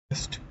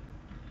Just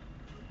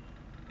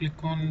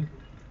click on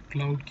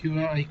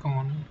CloudQA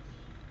icon,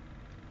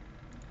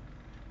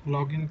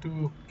 log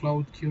into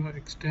CloudQA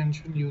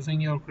extension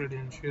using your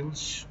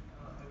credentials.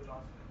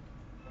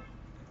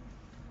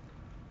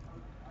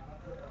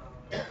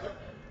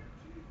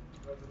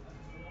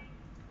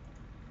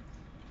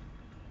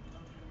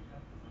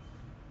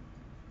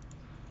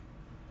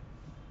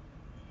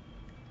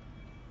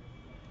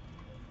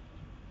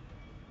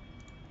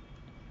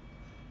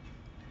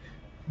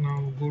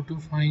 Now go to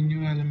find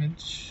new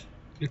elements,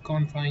 click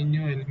on find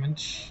new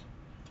elements.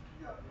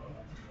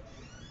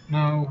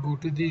 Now go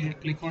to the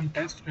click on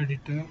test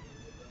editor.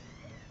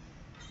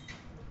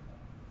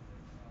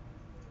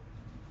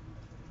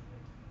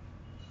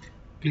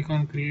 Click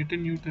on create a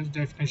new test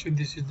definition.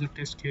 This is the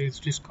test case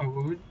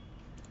discovered.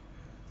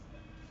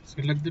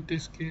 Select the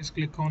test case,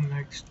 click on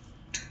next.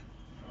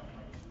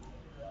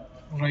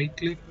 Right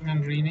click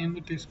and rename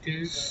the test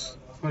case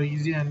for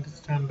easy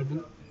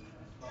understandable.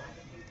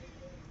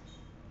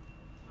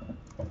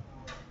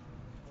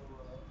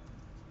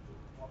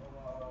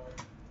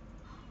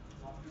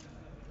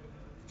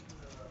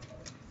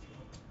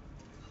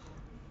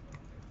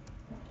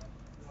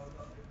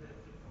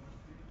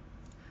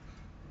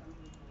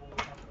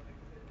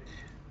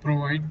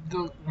 Provide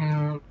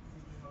the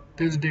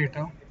test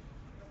data.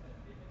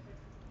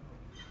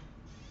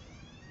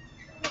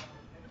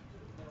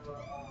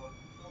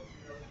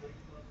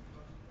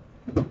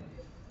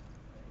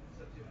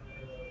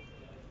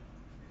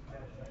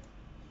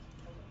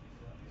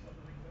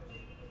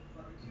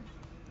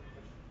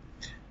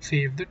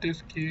 Save the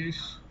test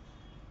case.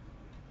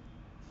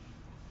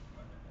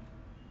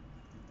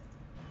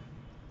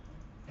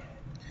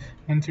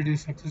 Once it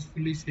is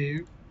successfully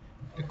saved,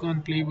 click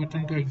on play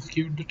button to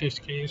execute the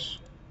test case.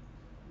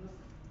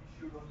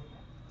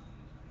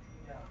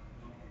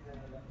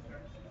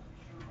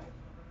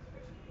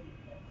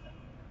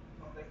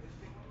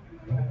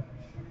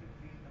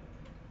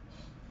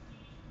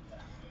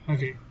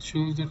 Okay,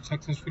 shows that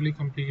successfully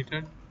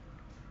completed.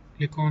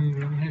 Click on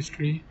run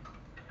history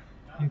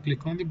and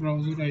click on the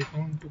browser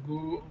icon to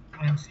go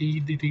and see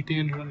the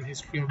detailed run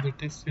history of the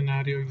test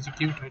scenario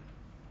executed.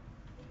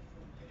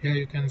 Here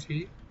you can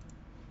see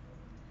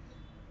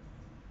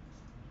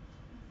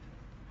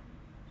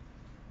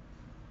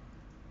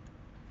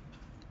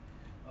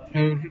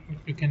here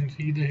you can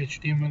see the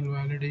HTML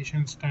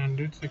validation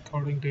standards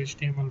according to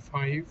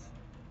HTML5.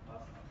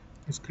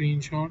 A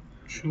screenshot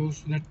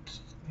shows that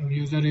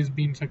user is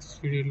being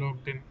successfully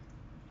logged in.